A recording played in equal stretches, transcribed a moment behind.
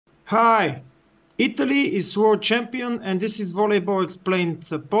Hi, Italy is world champion, and this is Volleyball Explained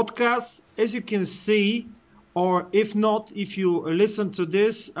podcast. As you can see, or if not, if you listen to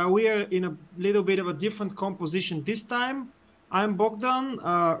this, we are in a little bit of a different composition this time. I'm Bogdan.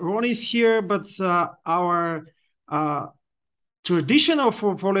 Ronnie's here, but our uh, traditional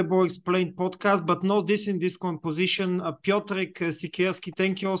for Volleyball Explained podcast, but not this in this composition. Piotrek Sikierski.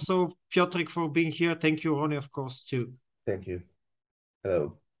 Thank you also, Piotrek, for being here. Thank you, Ronnie, of course, too. Thank you.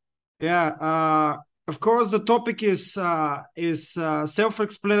 Hello. Yeah, of course, the topic is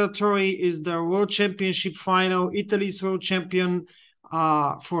self-explanatory. Is the World Championship final? Italy's world champion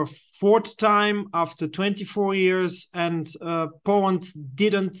for a fourth time after 24 years, and Poland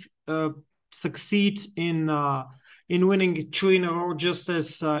didn't succeed in winning three in a row, just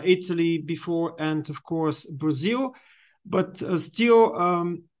as Italy before, and of course Brazil. But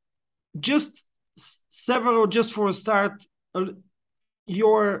still, just several. Just for a start,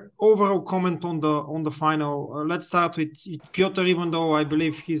 your overall comment on the final. Let's start with Piotr, even though I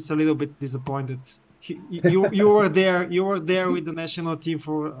believe he's a little bit disappointed. You were there. You were there with the national team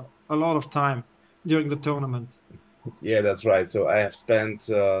for a lot of time during the tournament. Yeah, that's right. So I have spent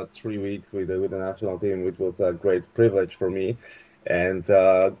 3 weeks with the national team, which was a great privilege for me, and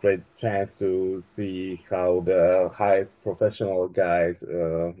great chance to see how the highest professional guys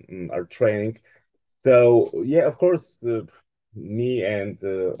are training. So yeah, of course, me and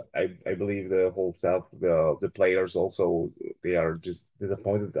I believe the whole staff, the players also, they are just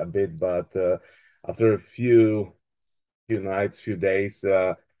disappointed a bit, but after a few nights, few days,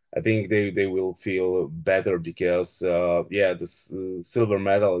 I think they will feel better because yeah, the silver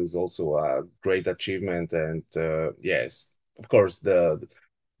medal is also a great achievement, and yes, of course, the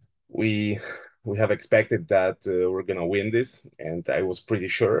we we have expected that we're gonna win this, and I was pretty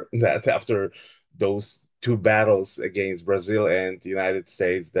sure that after those two battles against Brazil and the United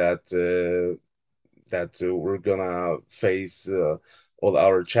States that we're gonna face all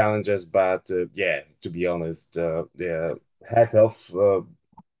our challenges. But yeah, to be honest, the hat off for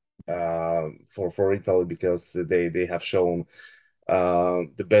Italy because they have shown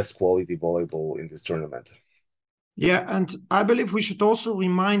the best quality volleyball in this tournament. Yeah, and I believe we should also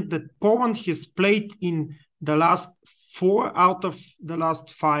remind that Poland has played in the last four out of the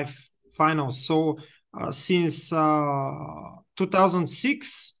last five finals. So since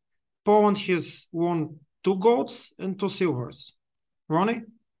 2006, Poland has won two golds and two silvers. Ronnie?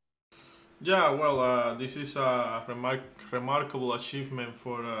 Yeah, well, this is a remarkable achievement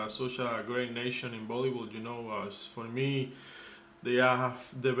for such a great nation in volleyball. For me, they have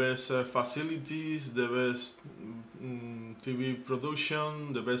the best facilities, the best TV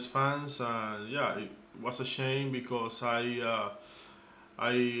production, the best fans. Yeah, it was a shame because I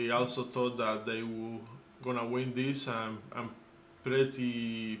also thought that they were gonna win this and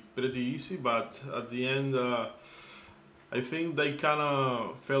pretty easy, but at the end. I think they kind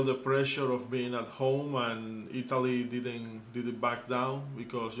of felt the pressure of being at home, and Italy didn't back down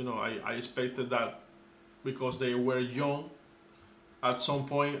because I expected that because they were young. At some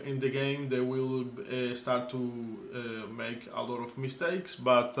point in the game, they will start to make a lot of mistakes,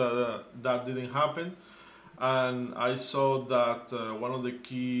 but that didn't happen. And I saw that one of the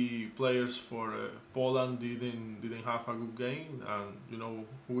key players for Poland didn't have a good game, and you know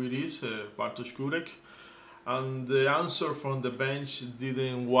who it is, Bartosz Kurek, and the answer from the bench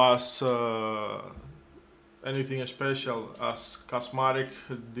didn't was anything special as Kasmarek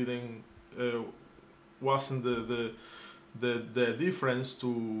didn't wasn't the difference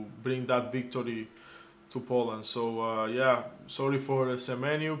to bring that victory to Poland. So yeah, sorry for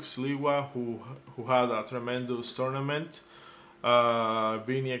Semeniuk, Sliwa, who had a tremendous tournament.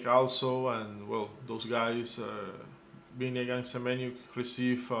 Biniek also, and well, those guys, Biniek and Semeniuk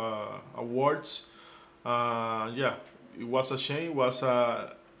receive awards. Yeah, it was a shame. It was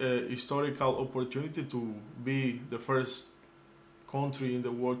a historical opportunity to be the first country in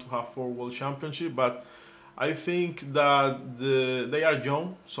the world to have four world championship. But I think that they are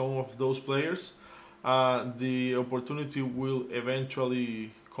young. Some of those players, the opportunity will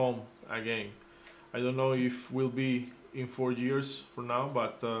eventually come again. I don't know if will be in 4 years from now,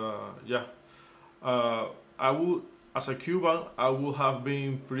 but yeah, uh, I will, as a Cuban, I would have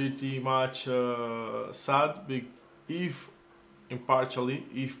been pretty much sad if, impartially,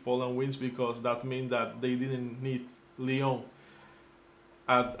 if Poland wins because that means that they didn't need Leon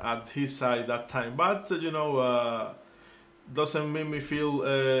at his side that time. But doesn't make me feel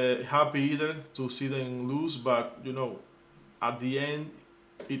happy either to see them lose. But at the end,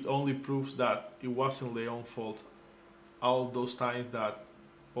 it only proves that it wasn't Leon's fault. All those times that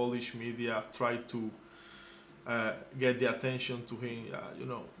Polish media tried to get the attention to him.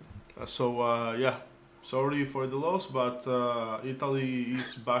 Yeah, sorry for the loss, but Italy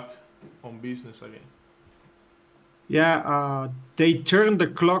is back on business again. Yeah, they turned the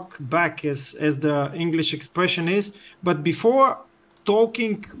clock back, as the English expression is. But before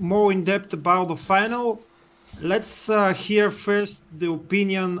talking more in depth about the final, let's hear first the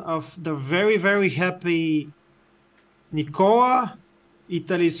opinion of the very, very happy Nicola,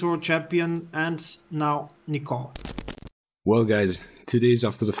 Italy's world champion, and now Nicola. Well, guys, 2 days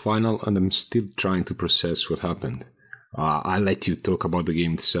after the final, and I'm still trying to process what happened. I'll let you talk about the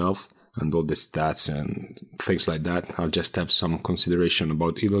game itself and all the stats and things like that. I'll just have some consideration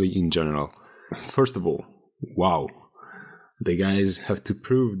about Italy in general. First of all, wow. The guys have to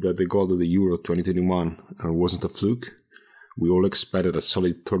prove that the goal of the Euro 2021 wasn't a fluke. We all expected a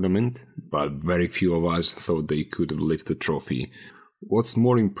solid tournament, but very few of us thought they could lift the trophy. What's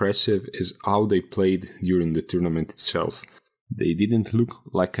more impressive is how they played during the tournament itself. They didn't look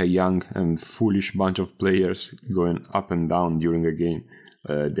like a young and foolish bunch of players going up and down during a game.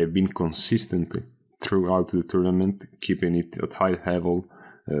 They've been consistent throughout the tournament, keeping it at high level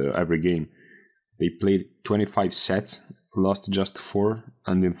every game. They played 25 sets, lost just 4,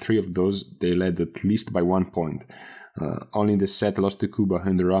 and in 3 of those they led at least by 1 point. Only the set lost to Cuba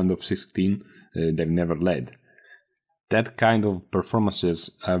in the round of 16, they've never led. That kind of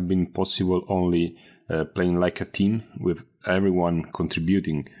performances have been possible only playing like a team with everyone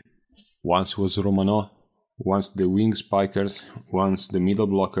contributing. Once was Romano, once the wing spikers, once the middle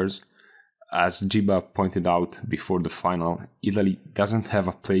blockers. As Giba pointed out before the final, Italy doesn't have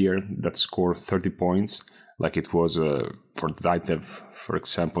a player that scored 30 points like it was for Zaitsev, for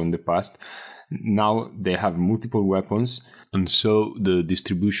example, in the past. Now they have multiple weapons, and so the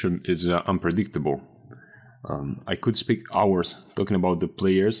distribution is unpredictable. I could speak hours talking about the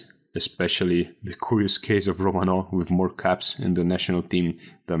players, especially the curious case of Romano with more caps in the national team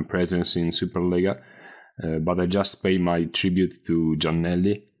than presence in Superlega, but I just pay my tribute to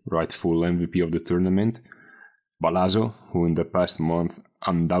Giannelli, rightful MVP of the tournament, Balazzo, who in the past month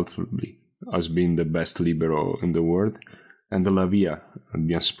undoubtedly has been the best libero in the world, and the Lavia,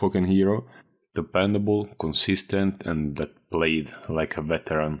 the unspoken hero, dependable, consistent, and that played like a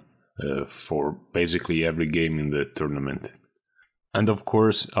veteran for basically every game in the tournament. And of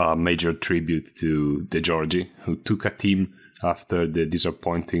course, a major tribute to De Giorgi, who took a team after the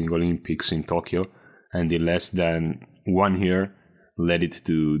disappointing Olympics in Tokyo, and in less than 1 year led it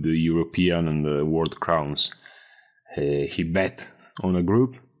to the European and the World Crowns. He bet on a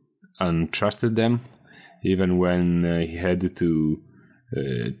group and trusted them, even when he had to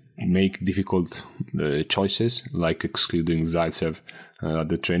make difficult choices, like excluding Zaitsev at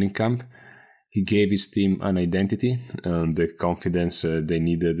the training camp. He gave his team an identity and the confidence they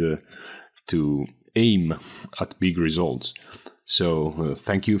needed to aim at big results. So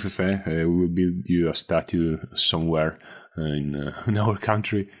thank you, Fefe. We will build you a statue somewhere in our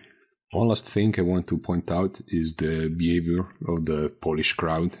country. One last thing I want to point out is the behavior of the Polish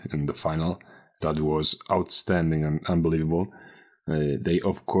crowd in the final. That was outstanding and unbelievable. They,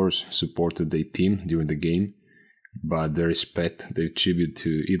 of course, supported their team during the game, but the respect they tribute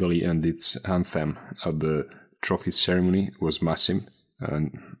to Italy and its anthem at the trophy ceremony was massive,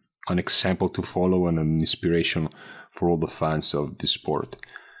 and an example to follow and an inspiration for all the fans of this sport.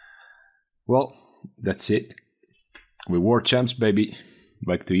 Well, that's it. We were champs, baby.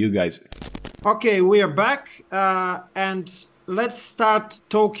 Back to you guys. Okay, we are back, and let's start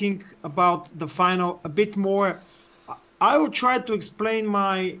talking about the final a bit more. I will try to explain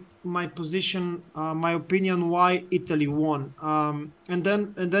my position, my opinion, why Italy won, and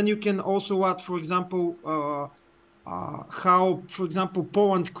then you can also add, for example, how, for example,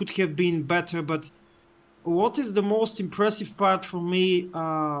 Poland could have been better. But what is the most impressive part for me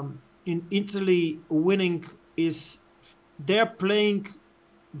in Italy winning is they're playing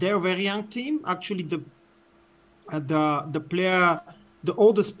their very young team. Actually, the player, the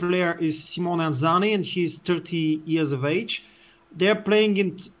oldest player is Simone Anzani, and he's 30 years of age. They're playing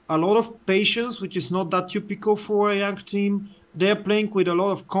in a lot of patience, which is not that typical for a young team. They're playing with a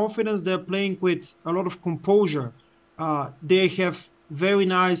lot of confidence. They're playing with a lot of composure. They have very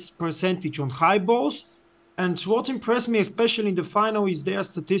nice percentage on high balls. And what impressed me, especially in the final, is their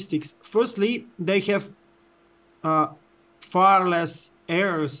statistics. Firstly, they have far less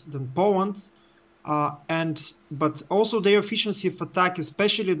errors than Poland, but also their efficiency of attack,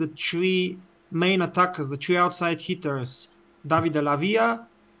 especially the 3 main attackers, the 3 outside hitters, Davide Lavia,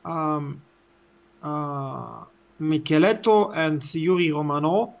 Micheletto, and Yuri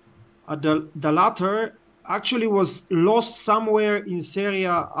Romano. The latter actually was lost somewhere in Serie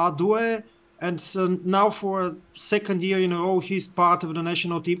A2, and so now for a second year in a row, he's part of the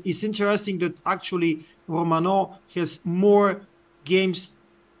national team. It's interesting that actually Romano has more games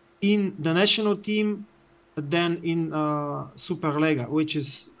in the national team than in Superlega, which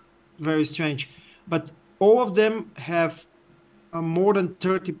is very strange. But all of them have a more than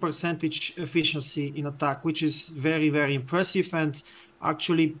 30% efficiency in attack, which is very, very impressive, and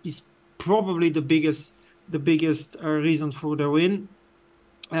actually is probably the biggest reason for the win.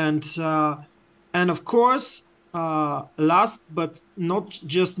 And of course, last but not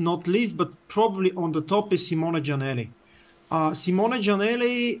least, but probably on the top is Simone Giannelli. Simone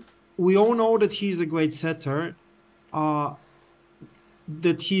Giannelli, we all know that he's a great setter, that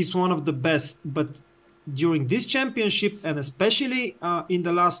he's one of the best, but during this championship, and especially in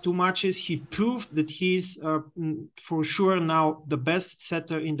the last two matches, he proved that he's for sure now the best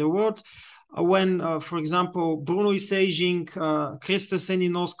setter in the world. When, for example, Bruno is aging,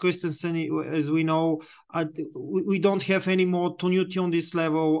 Christensen knows Christensen, as we know, we don't have any more Tonuti on this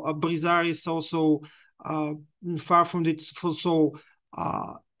level. Brizard is also far from it. So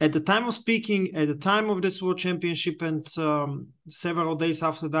at the time of speaking, at the time of this World Championship and several days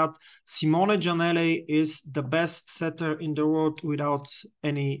after that, Simone Giannelli is the best setter in the world without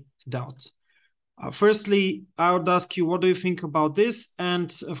any doubt. Firstly, I would ask you, what do you think about this?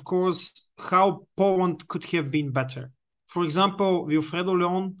 And of course, how Poland could have been better? For example, Wilfredo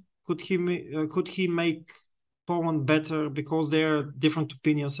Leon, could he make Poland better? Because there are different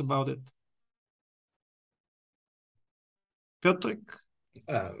opinions about it. Piotrek?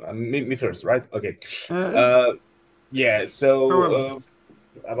 Me first, right? Okay. Yeah, so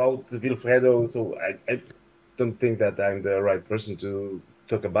about Wilfredo, so I don't think that I'm the right person to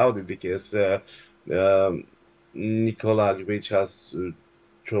talk about it, because Nikola Grbic has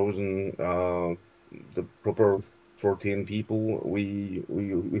chosen the proper 14 people. We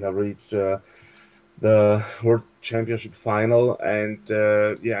have reached the World Championship final, and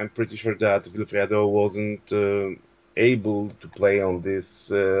yeah, I'm pretty sure that Wilfredo wasn't able to play on this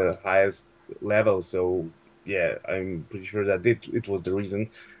highest level. So yeah, I'm pretty sure that it was the reason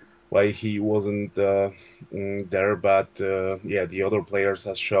why he wasn't there. But yeah, the other players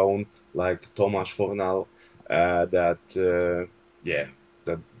have shown, like Tomasz Fornal, that yeah,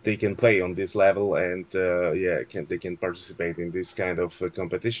 that they can play on this level, and yeah, they can participate in this kind of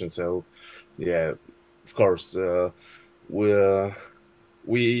competition. So yeah, of course,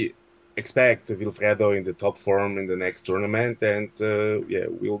 we expect Wilfredo in the top form in the next tournament, and yeah,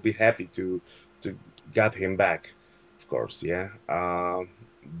 we'll be happy to get him back, of course. Yeah,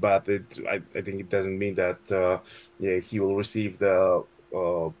 but I think it doesn't mean that yeah, he will receive the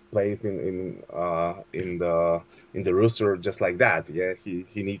place in the roster just like that. Yeah,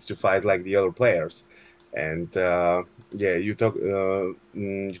 he needs to fight like the other players, and yeah, you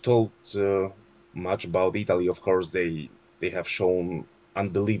told much about Italy. Of course, they have shown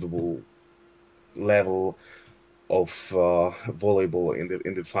unbelievable level of volleyball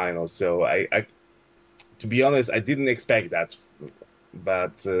in the final. So I to be honest, I didn't expect that,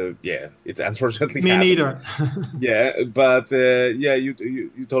 but yeah, it unfortunately Me happened. neither. Yeah, but yeah,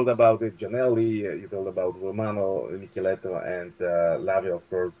 you told about Giannelli, you told about Romano, Micheletto, and Lavia, of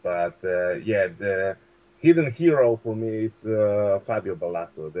course. But yeah, the hidden hero for me is Fabio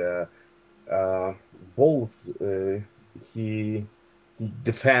Balasso. The balls he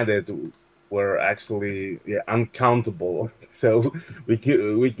defended were actually, yeah, uncountable. So we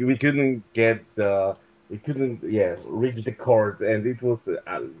couldn't get the we couldn't, yeah, reach the court, and it was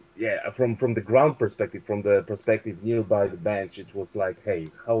yeah, from the ground perspective, from the perspective nearby the bench, it was like, hey,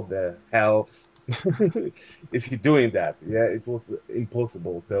 how the hell is he doing that? Yeah, it was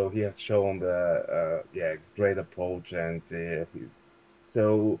impossible. So he has shown the yeah, great approach, and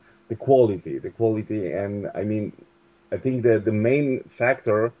so the quality, and I mean, I think that the main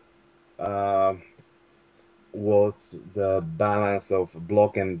factor uh, was the balance of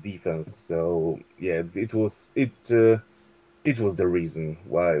block and defense. So yeah, it was the reason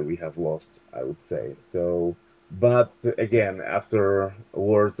why we have lost, I would say. So, but again, after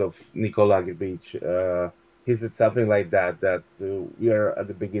words of Nikola Grbic, he said something like that we are at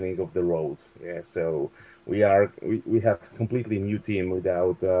the beginning of the road. Yeah, so we have completely new team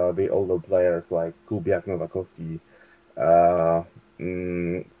without the older players like Kubiak, Nowakowski, uh,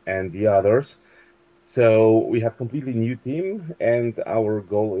 and the others. So we have completely new team, and our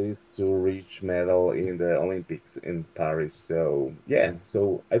goal is to reach medal in the Olympics in Paris. So yeah,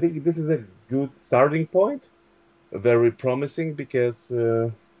 so I think this is a good starting point, very promising, because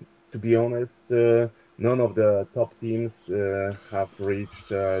to be honest, none of the top teams have reached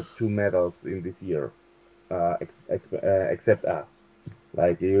two medals in this year, except us.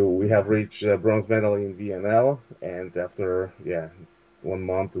 Like we have reached bronze medal in VNL, and after 1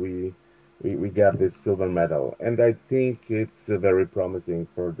 month we got this silver medal, and I think it's very promising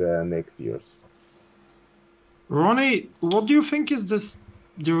for the next years. Ronnie, what do you think is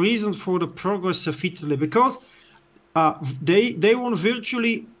the reason for the progress of Italy? Because they won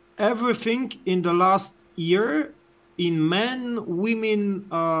virtually everything in the last year in men, women,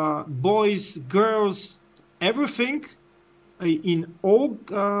 boys, girls, everything in all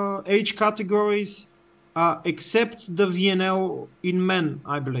age categories except the VNL in men,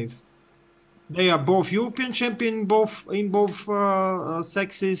 I believe. They are both European champion, both in both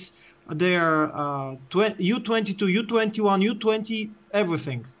sexes. They are U22, U21, U20,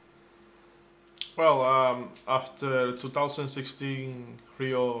 everything. Well, after 2016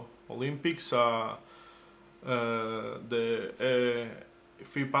 Rio Olympics, the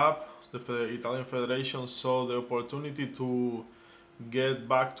FIPAB, the Italian Federation, saw the opportunity to get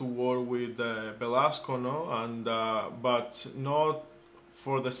back to war with Velasco, no, and but not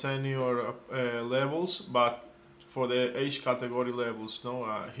for the senior levels, but for the age category levels. No,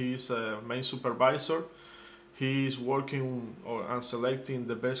 he's a main supervisor. He is working and selecting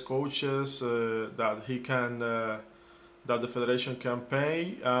the best coaches that he can, that the federation can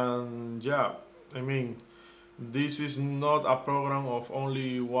pay, and yeah, I mean, this is not a program of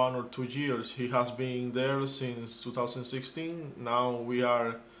only 1 or 2 years. He has been there since 2016. Now we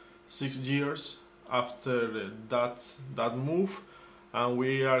are 6 years after that move, and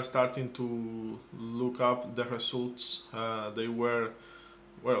we are starting to look up the results. They were,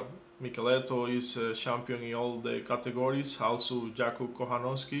 well, Micheletto is champion in all the categories. Also, Jakub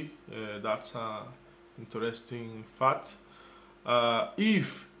Kochanowski. That's an interesting fact.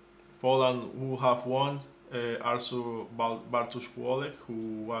 If Poland would have won, also Bartosz Kuolek,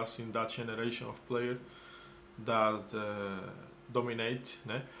 who was in that generation of player that dominate.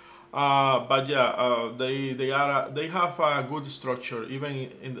 Ne? But yeah, they have a good structure.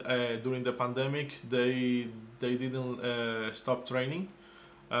 Even during the pandemic, they didn't stop training,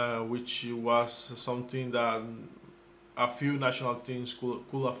 which was something that a few national teams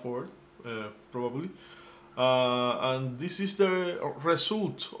could afford, probably. And this is the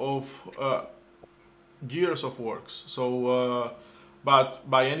result of years of works. So, but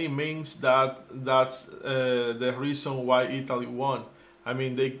by any means, that's the reason why Italy won. I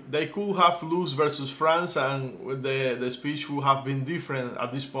mean, they could have lost versus France, and the speech would have been different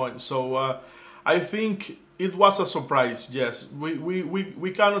at this point. So, I think it was a surprise. Yes,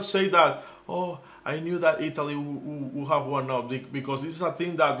 we cannot say that. Oh, I knew that Italy would have won now, because this is a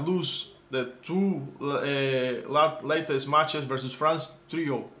team that lose the two latest matches versus France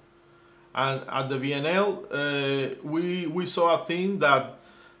 3-0. And at the VNL, we saw a thing that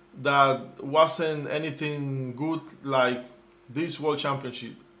wasn't anything good like this World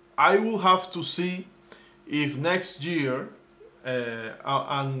Championship. I will have to see if next year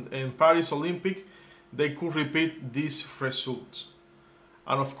and in Paris Olympic they could repeat this result.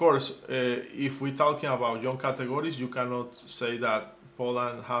 And of course, if we're talking about young categories, you cannot say that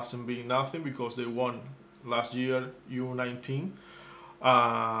Poland hasn't been nothing, because they won last year U19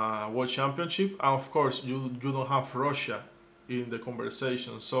 World Championship, and of course you don't have Russia in the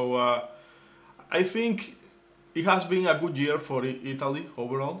conversation. So I think it has been a good year for Italy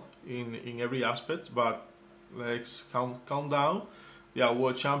overall in every aspect. But let's count down. They are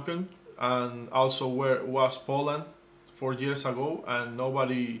world champion, and also where was Poland 4 years ago, and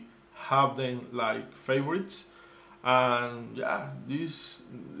nobody have them like favorites. And yeah, this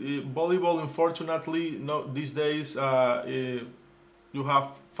volleyball, unfortunately, no, these days you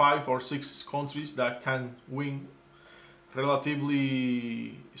have 5 or 6 countries that can win,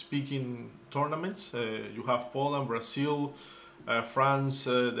 relatively speaking, tournaments. You have Poland, Brazil, France,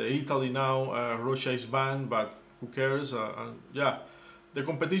 the Italy now. Russia is banned, but who cares? And yeah, the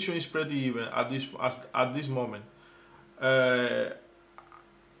competition is pretty even at this moment. Uh,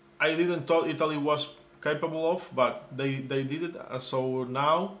 I didn't thought Italy was capable of, but they did it. So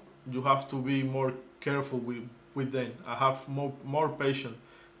now you have to be more careful with them. I have more patience.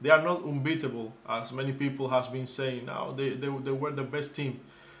 They are not unbeatable, as many people has been saying. Now they were the best team,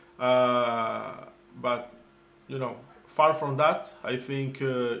 but you know, far from that. I think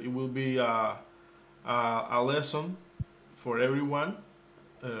it will be a lesson for everyone.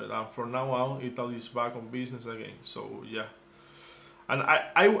 And from now on, Italy is back on business again. So yeah, and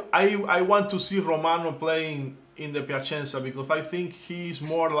I want to see Romano playing in the Piacenza, because I think he's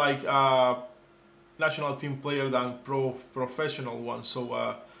more like a national team player than professional one.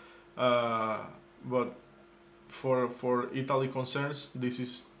 So, but for Italy concerns, this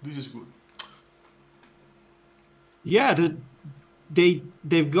is good. Yeah,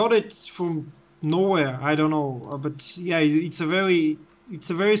 they've got it from nowhere. I don't know, but yeah, it's a very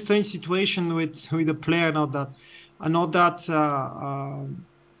strange situation with a player not that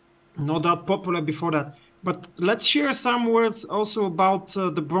not that popular before that. But let's share some words also about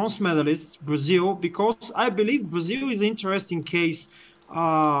the bronze medalists, Brazil, because I believe Brazil is an interesting case.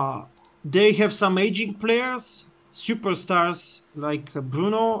 Uh, they have some aging players, superstars like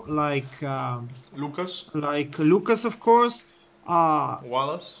Bruno, like Lucas, of course.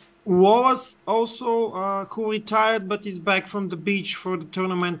 Wallace. Wallace also, who retired but is back from the beach for the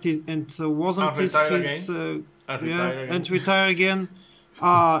tournament and wasn't And this retire his again. And yeah retire again. and retire again.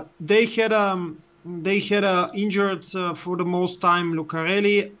 They had injured for the most time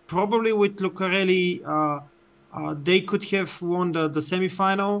Lucarelli. Probably with Lucarelli, they could have won the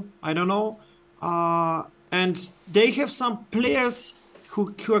semifinal. I don't know. And they have some players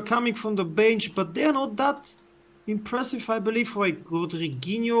who are coming from the bench, but they're not that impressive, I believe, like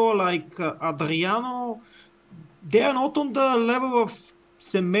Rodriguinho, like Adriano. They are not on the level of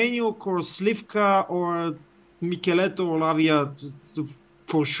Semenyo or Slivka or Micheletto or Lavia,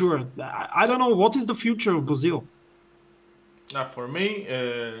 for sure. I don't know. What is the future of Brazil? Now, for me,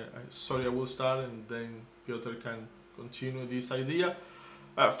 sorry, I will start and then Piotr can continue this idea.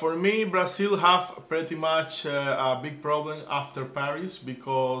 For me, Brazil have pretty much a big problem after Paris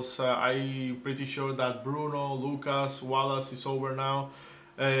because I'm pretty sure that Bruno, Lucas, Wallace is over now.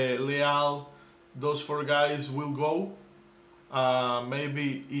 Leal, those four guys will go.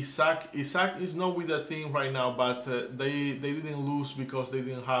 Maybe Isaac. Isaac is not with the team right now, but they didn't lose because they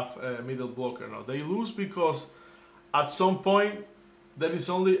didn't have a middle blocker. No, they lose because at some point there is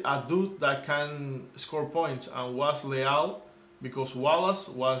only a dude that can score points, and was Leal because Wallace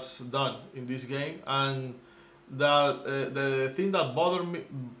was done in this game. And the thing that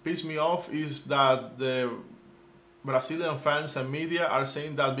pissed me off is that the Brazilian fans and media are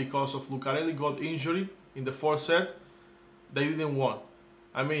saying that because of Lucarelli got injured in the fourth set, they didn't won.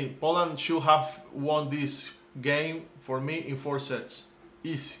 I mean, Poland should have won this game for me in 4 sets,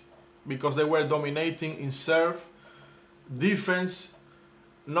 easy, because they were dominating in serve, defense,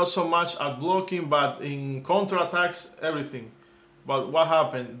 not so much at blocking, but in counterattacks, everything. But what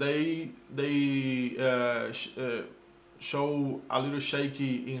happened? They show a little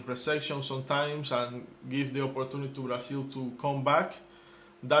shaky in reception sometimes and give the opportunity to Brazil to come back.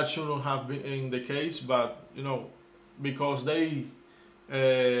 That shouldn't have been the case, but because they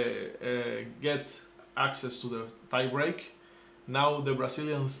get access to the tie break, now the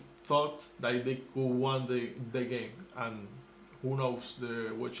Brazilians thought that they could win the game, and who knows,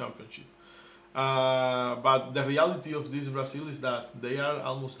 the World Championship. But the reality of this Brazil is that they are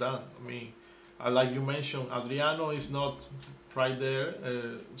almost done. I mean, like you mentioned, Adriano is not right there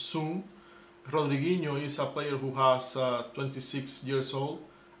soon. Rodriguinho is a player who has 26 years old,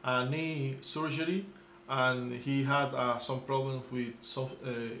 knee surgery, and he had some problems with some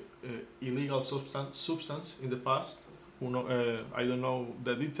illegal substance in the past. I don't know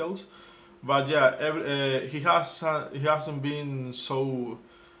the details, but yeah, he hasn't been so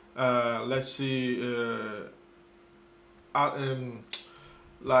let's see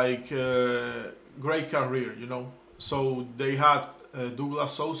great career, So they had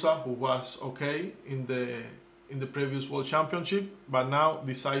Douglas Sousa, who was okay in the previous World Championship, but now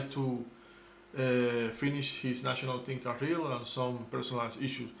decide to finish his national team career on some personal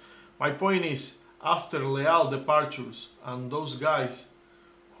issues. My point is, after Leal departures and those guys,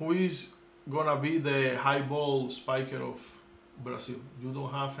 who is gonna be the high ball spiker of Brazil? You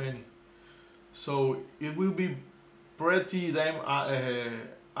don't have any. So it will be pretty damn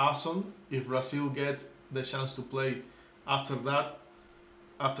awesome if Brazil get the chance to play after that,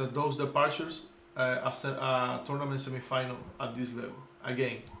 after those departures, a tournament semi-final at this level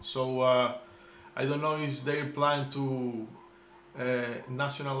again. So I don't know if they plan to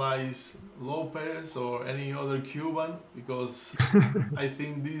nationalize Lopez or any other Cuban, because I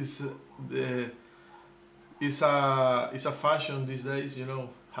think this is a fashion these days,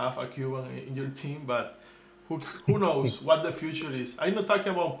 have a Cuban in your team. But who knows what the future is. I'm not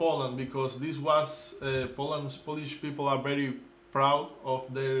talking about Poland, because this was Polish people are very proud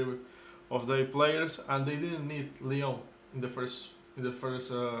of their players, and they didn't need Leon in the first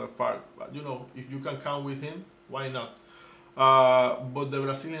part. But if you can count with him, why not? But the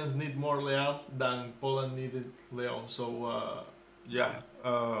Brazilians need more Leal than Poland needed Leon. So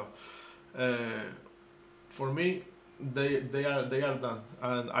for me, they are done,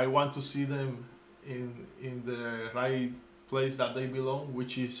 and I want to see them in the right place that they belong,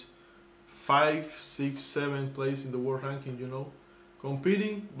 which is 5, 6, 7 place in the world ranking.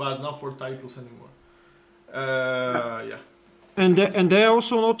 Competing, but not for titles anymore. Yeah. And they're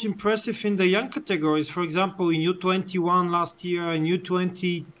also not impressive in the young categories. For example, in U21 last year, in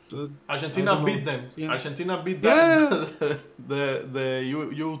U20, Argentina beat them. Yeah. Argentina beat Yeah. the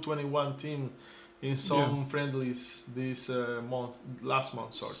U21 team in some friendlies this last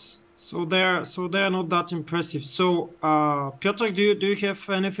month. Sorry. So they're not that impressive. So Piotr, do you have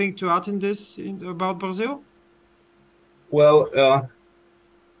anything to add in this about Brazil? Well,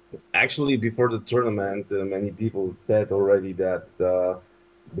 actually, before the tournament, many people said already that the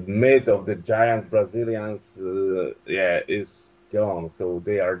myth of the giant Brazilians, yeah, is gone. So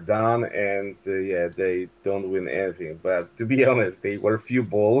they are done, and yeah, they don't win anything. But to be honest, they were few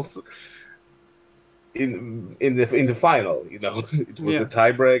balls in the final. You know, it was a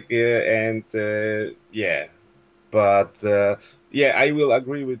tiebreak, and yeah, but yeah, I will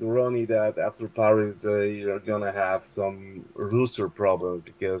agree with Ronnie that after Paris, they are gonna have some roster problems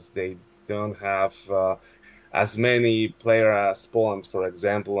because they don't have as many players as Poland, for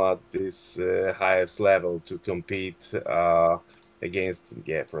example, at this highest level to compete against,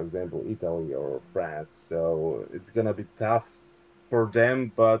 yeah, for example, Italy or France. So it's gonna be tough for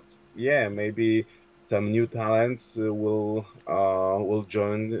them, but yeah, maybe some new talents will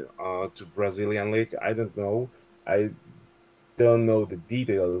join to Brazilian league. I don't know. I don't know the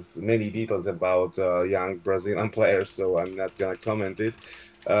details, many details about young Brazilian players, so I'm not gonna comment it.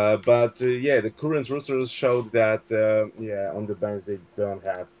 But yeah, the current rosters showed that yeah, on the bench they don't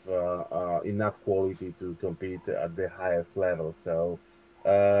have enough quality to compete at the highest level. So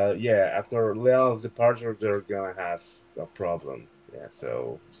yeah, after Leal's departure, they're gonna have a problem. Yeah,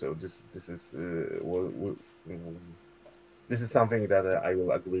 so this is this is something that I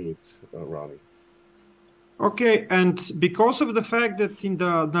will agree with Ronnie. Okay, and because of the fact that in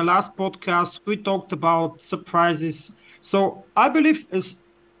the last podcast we talked about surprises, so I believe as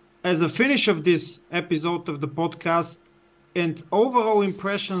a finish of this episode of the podcast and overall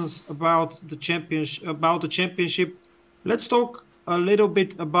impressions about the championship, let's talk a little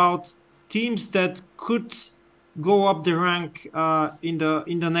bit about teams that could go up the rank in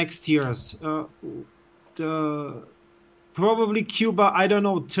the next years. The Probably Cuba. I don't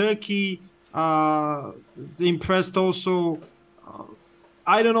know, Turkey. Impressed also.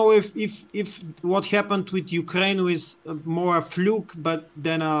 I don't know if what happened with Ukraine is more a fluke, but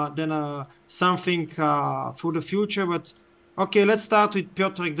than something for the future. But okay, let's start with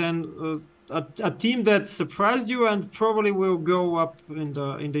Piotr then. A team that surprised you and probably will go up in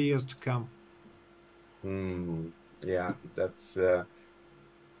the years to come. Yeah, that's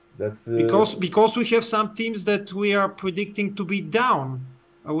Because we have some teams that we are predicting to be down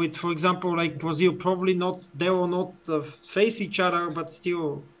with, for example, like Brazil. Probably not, they will not face each other, but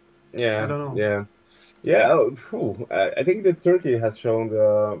still, I don't know. yeah. I think that Turkey has shown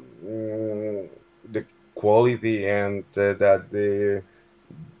the quality and there's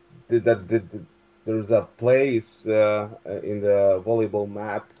a place in the volleyball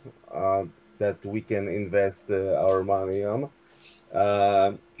map that we can invest our money on.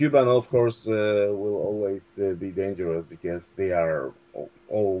 Cuban, of course, will always be dangerous because they are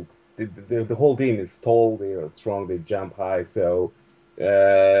all the whole team is tall, they are strong, they jump high. So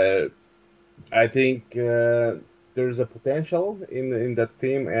I think there's a potential in that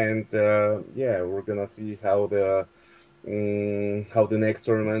team, and yeah, we're gonna see how the next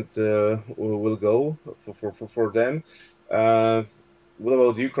tournament will go for them. Uh, what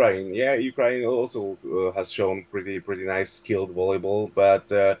about Ukraine? Yeah, Ukraine also has shown pretty nice skilled volleyball, but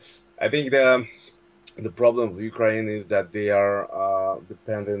I think the problem with Ukraine is that they are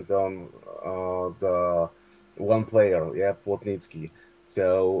dependent on the one player, yeah, Plotnitsky.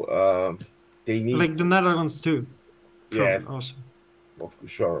 So they need, Like the Netherlands too. yes, Also.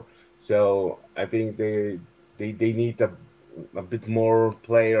 sure. So I think they need a bit more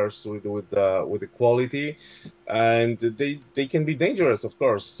players with the quality, and they can be dangerous, of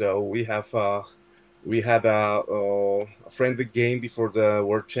course. So we had a friendly game before the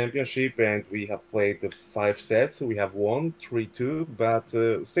World Championship, and we have played the 5 sets. We have won 3-2, but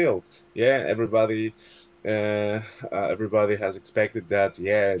still, yeah, everybody has expected that,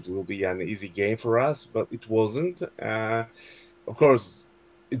 yeah, it will be an easy game for us, but it wasn't. Of course,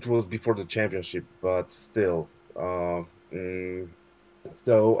 it was before the championship, but still. Mm,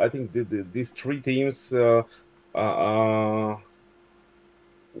 so I think these three teams uh, are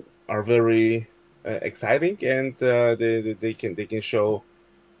very exciting, and they can show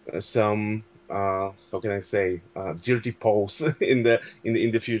some how can I say dirty pose in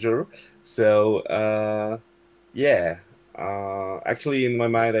the future. So yeah, actually in my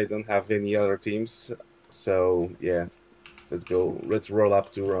mind I don't have any other teams. So yeah, let's go. Let's roll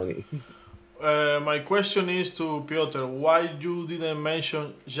up to Ronnie. My question is to Piotr, why you didn't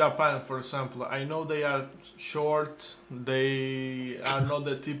mention Japan, for example? I know they are short, they are not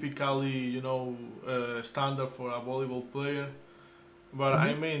the typically, standard for a volleyball player, but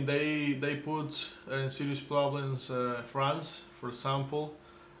I Mhm. mean, they put in serious problems France, for example.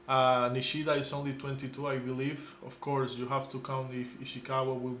 Nishida is only 22, I believe. Of course, you have to count if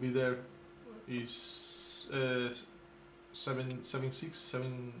Ishikawa will be there. Is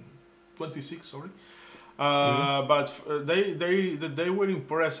 26, sorry. Okay. But they were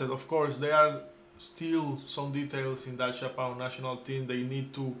impressed. Of course, there are still some details in that Japan national team. They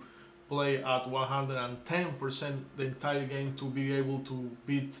need to play at 110% the entire game to be able to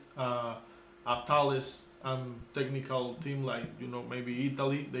beat a tallest and technical team like maybe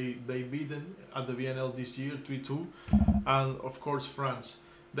Italy. They beaten at the VNL this year 3-2, and of course France.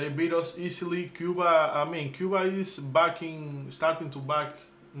 They beat us easily. Cuba is starting to back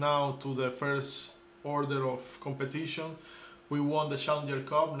now to the first order of competition. We won the Challenger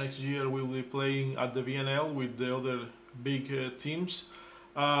Cup. Next year we will be playing at the VNL with the other big teams.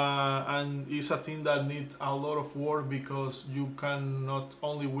 And it's a team that needs a lot of work because you can not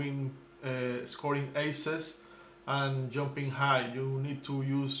only win scoring aces and jumping high. You need to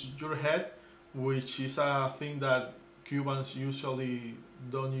use your head, which is a thing that Cubans usually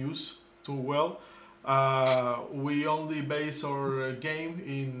don't use too well. We only base our game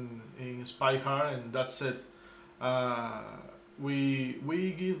in spike hard, and that's it. Uh, we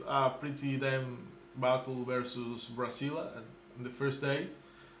give a pretty damn battle versus Brazil on the first day.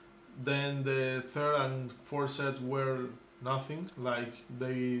 Then the third and fourth set were nothing. Like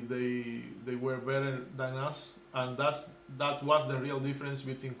they were better than us, and that was the real difference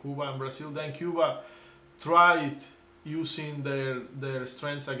between Cuba and Brazil. Then Cuba tried using their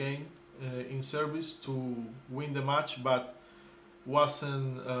strengths again in service to win the match, but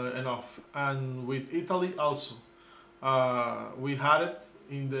wasn't enough. And with Italy also, we had it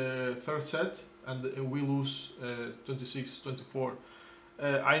in the third set, and we lose 26-24.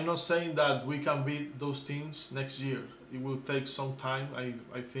 I'm not saying that we can beat those teams next year. It will take some time.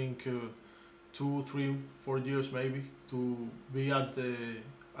 I think 2, 3, 4 years maybe to be at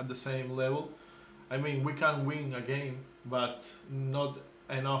the same level. I mean, we can win a game, but not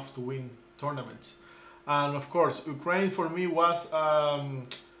enough to win tournaments. And of course, Ukraine for me was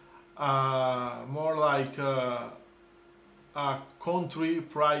more like a country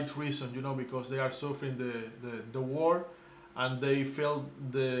pride reason, because they are suffering the war, and they felt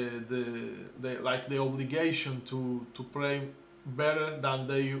the obligation to play better than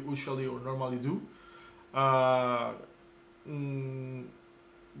they usually or normally do. Uh, mm,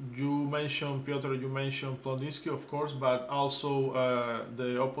 you mentioned Piotr, you mentioned Ploniski, of course, but also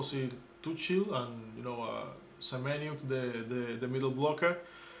the opposite Tuchel and Semeniuk, the middle blocker,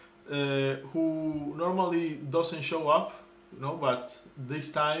 who normally doesn't show up, but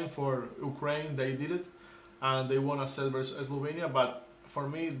this time for Ukraine they did it, and they won a set versus Slovenia. But for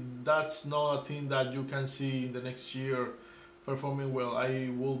me, that's not a team that you can see in the next year performing well. I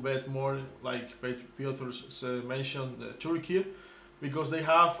will bet more, like Piotr mentioned, Turkey, because they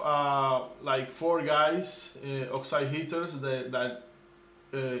have like four guys, oxide hitters that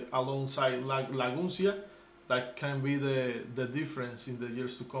alongside Laguncia, that can be the difference in the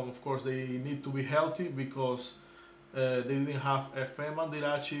years to come. Of course, they need to be healthy because they didn't have Efrem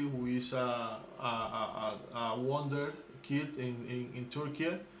Mandiraci, who is a wonder kid in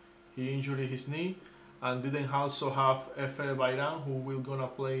Turkey. He injured his knee, and didn't also have Efe Bayram, who will gonna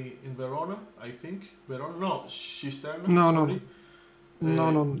play in Verona, I think. Verona, no, Cisterna. No, no, Sorry.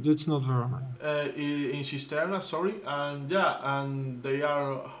 no, no, no. It's not Verona. In Cisterna, sorry, and and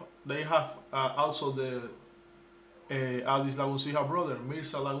they have also the Aldis Lagunsija brother,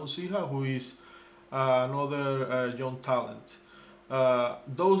 Mirza Lagunsija, who is another young talent.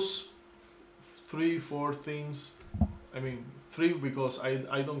 Those 3, 4 things, I mean 3 because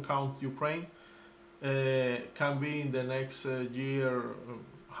I don't count Ukraine, can be in the next year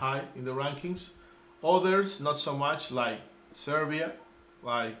high in the rankings. Others not so much, like Serbia,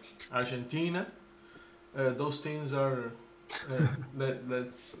 like Argentina. Those teams are.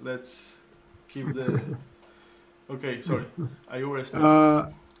 Let's keep the. Okay, sorry, I overstepped.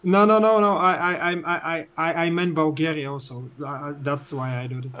 No. I meant Bulgaria also. That's why I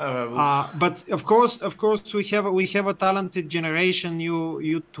do it. But of course, we have a talented generation.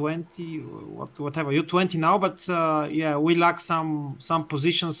 U20, whatever U20 now. But yeah, we lack some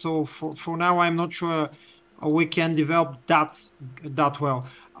positions. So for now, I'm not sure we can develop that well.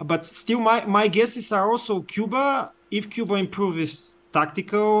 But still, my guesses are also Cuba. If Cuba improves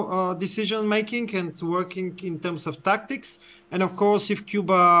tactical decision making and working in terms of tactics. And of course, if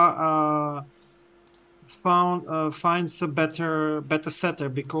Cuba finds a better setter,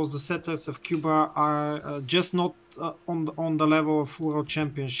 because the setters of Cuba are just not on the level of World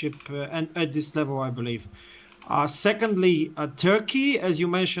Championship and at this level, I believe. Secondly, Turkey, as you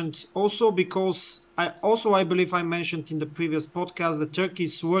mentioned, also because I believe I mentioned in the previous podcast that Turkey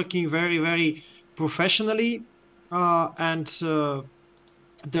is working very, very professionally, and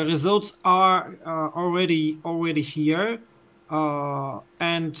the results are already here.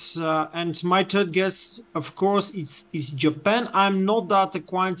 And my third guess, of course, is Japan. I'm not that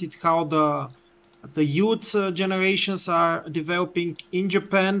acquainted how the youth generations are developing in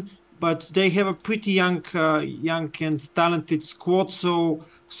Japan, but they have a pretty young and talented squad, so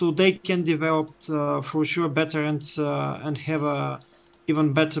they can develop for sure better and have a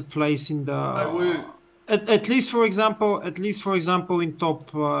even better place in the. I will. At least, for example, in top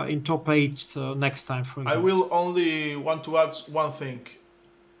 8 next time. For example, I will only want to add one thing.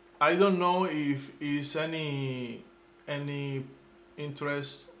 I don't know if is any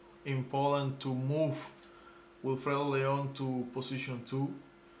interest in Poland to move Wilfredo Leon to position 2,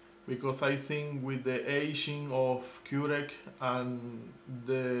 because I think with the aging of Kurek and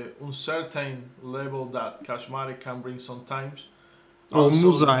the uncertain level that Kaczmarek can bring sometimes, or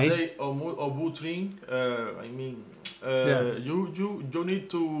Muzaj, or Butryn, I mean, you need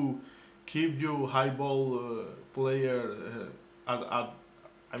to keep your high ball player at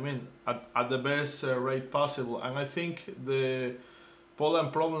the best rate possible. And I think the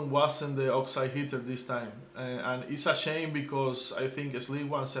Poland problem wasn't the offside hitter this time, and it's a shame because I think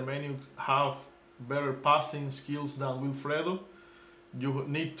Sliwa and Semeniuk have better passing skills than Wilfredo. You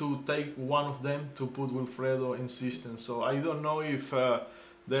need to take one of them to put Wilfredo in system. So I don't know if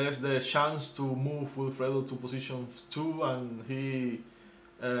there is the chance to move Wilfredo to position 2 and he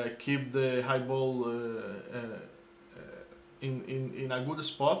keep the high ball in a good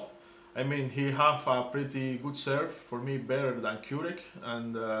spot. I mean, he have a pretty good serve, for me better than Kurek,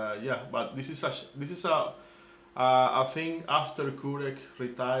 and but this is a thing after Kurek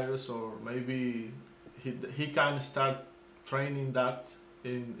retires, or maybe he can start training that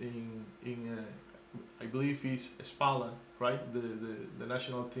in I believe it's Spala, right? The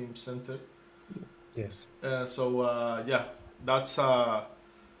national team center. Yes. That's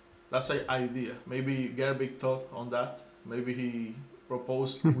an idea. Maybe Gerbig thought on that. Maybe he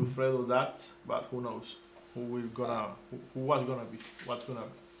proposed Wilfredo that, but who knows? What's gonna be?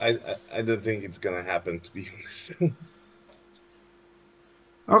 I don't think it's gonna happen, to be honest.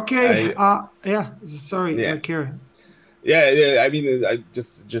 Okay. Sorry, Kieran. Yeah. I mean, I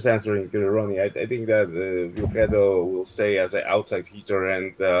just answering Ronnie. I think that Wilfredo will stay as an outside hitter,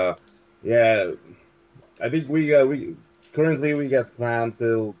 and I think we currently got planned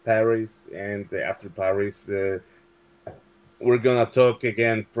till Paris, and after Paris, we're gonna talk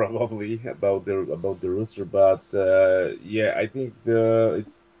again probably about the rooster. But I think the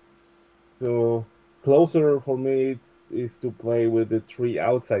closer for me is to play with the 3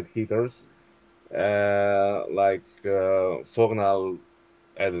 outside hitters. Like Fornal,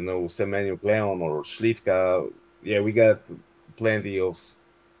 I don't know, Semeniuk, Leon, or Slivka. Yeah, we got plenty of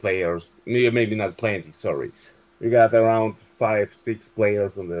players. Maybe not plenty, sorry. We got around 5-6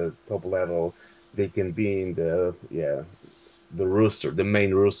 players on the top level. They can be in the rooster, the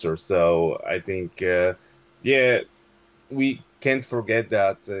main rooster. So I think, we can't forget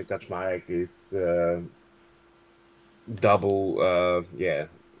that Kaczmarek is double,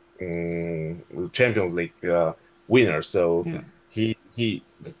 Champions League winner. So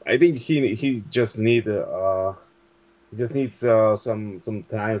I think he just needs some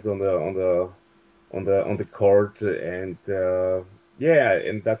times on the court, and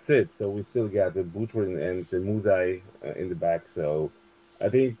and that's it. So we still got the Butryn and the Muzaj in the back. So I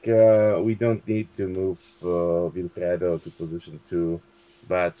think we don't need to move Wilfredo to position 2,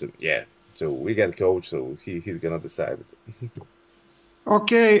 but so we got a coach, so he's gonna decide it.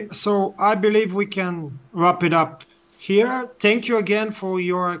 Okay, so I believe we can wrap it up here. Thank you again for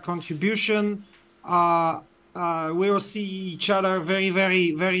your contribution. We will see each other very,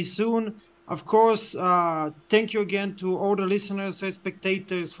 very, very soon. Of course, thank you again to all the listeners and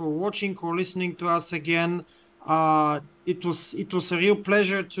spectators for watching or listening to us again. It was a real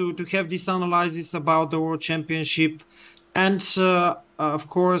pleasure to have this analysis about the World Championship. And of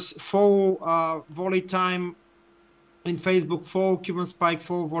course, follow Volley Time in Facebook, follow Cuban Spike,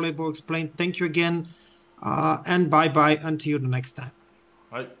 follow Volleyball Explained. Thank you again, and bye-bye until the next time.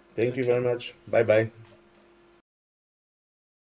 Right. Thank you very much. Bye-bye.